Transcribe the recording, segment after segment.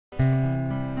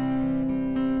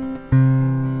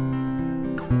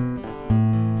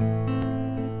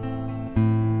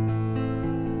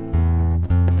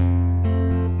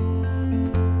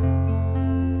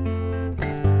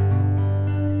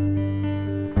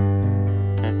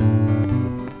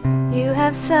You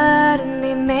have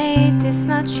suddenly made this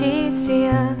much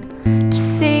easier to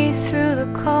see through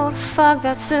the cold fog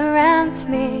that surrounds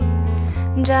me.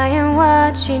 And I am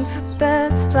watching for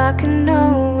birds flocking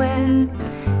nowhere,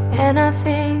 and I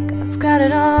think I've got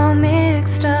it all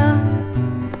mixed up.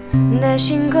 And there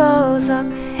she goes up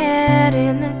ahead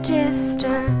in the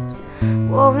distance,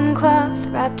 woven cloth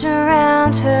wrapped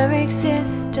around her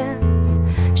existence.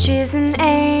 She's an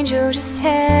angel just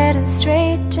heading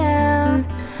straight down.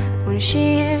 When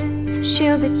she is,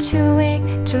 she'll be too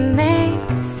weak to make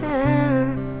a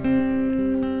sound.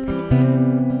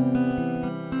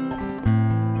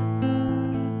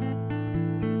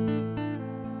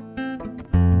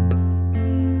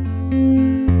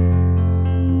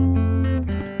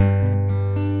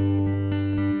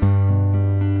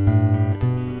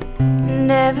 And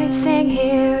everything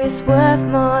here is worth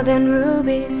more than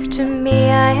rubies to me.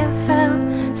 I have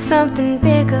found something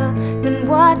bigger than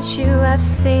what you have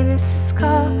seen. This is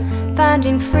called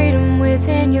finding freedom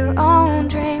within your own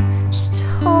dream. Just to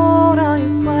hold all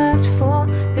you've worked for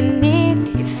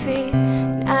beneath your feet.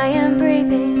 And I am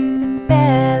breathing, but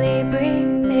barely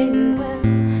breathing well.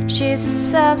 She's a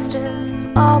substance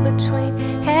all between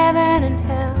heaven and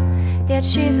hell, yet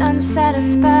she's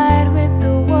unsatisfied with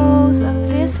the woes of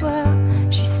this world.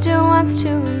 She still wants to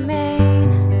remain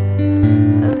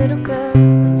a little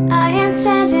girl. I am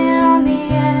standing on the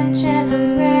edge and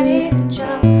I'm ready to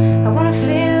jump. I wanna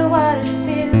feel what it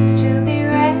feels to be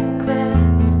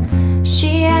reckless.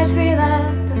 She has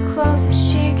realized the closest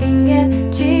she can get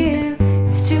to you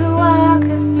is to walk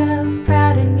herself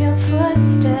proud in your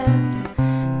footsteps.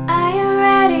 I am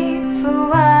ready for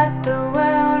what the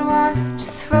world wants to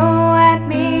throw at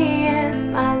me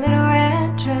in my little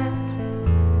red dress.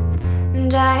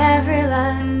 And I have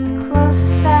realized the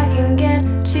closest I can get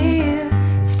to you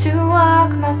is to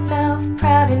walk myself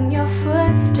proud in your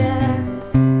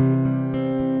footsteps.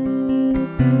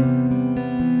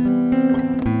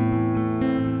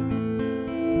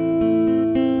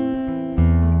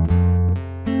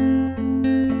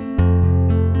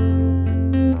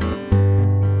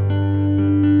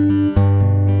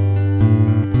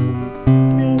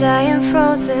 And I am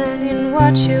frozen in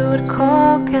what you would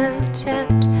call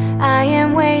contempt. I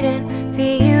am waiting for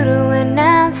you to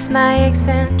announce my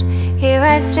exempt. Here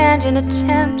I stand in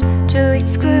attempt to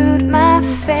exclude my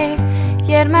fate,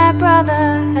 yet my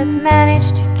brother has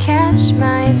managed to catch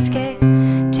my escape.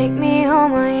 Take me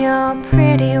home on your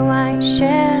pretty white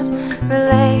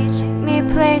Chevrolet. Take me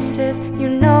places you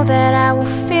know that I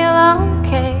will feel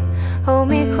okay. Hold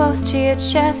me close to your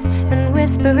chest and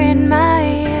whisper in my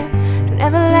ear, don't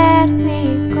ever let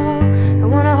me go, I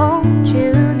wanna hold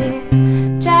you near.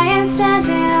 And I am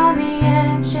standing on the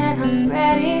edge and I'm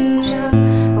ready to jump.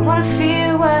 I wanna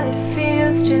feel what it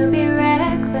feels to be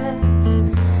reckless.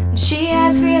 And she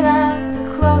has realized the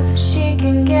closest she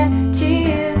can get to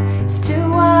you is to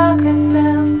walk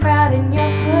herself proud in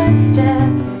your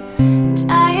footsteps. And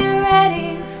I am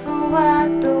ready for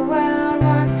what the world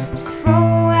wants to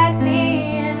throw at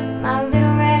me in my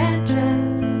little red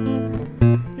dress.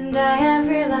 And I have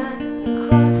realized the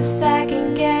closest I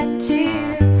can get to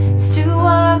you is to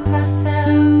walk myself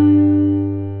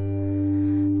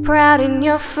proud in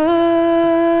your footsteps.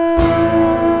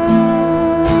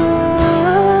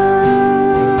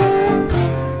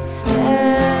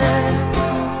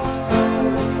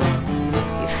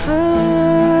 Your footsteps.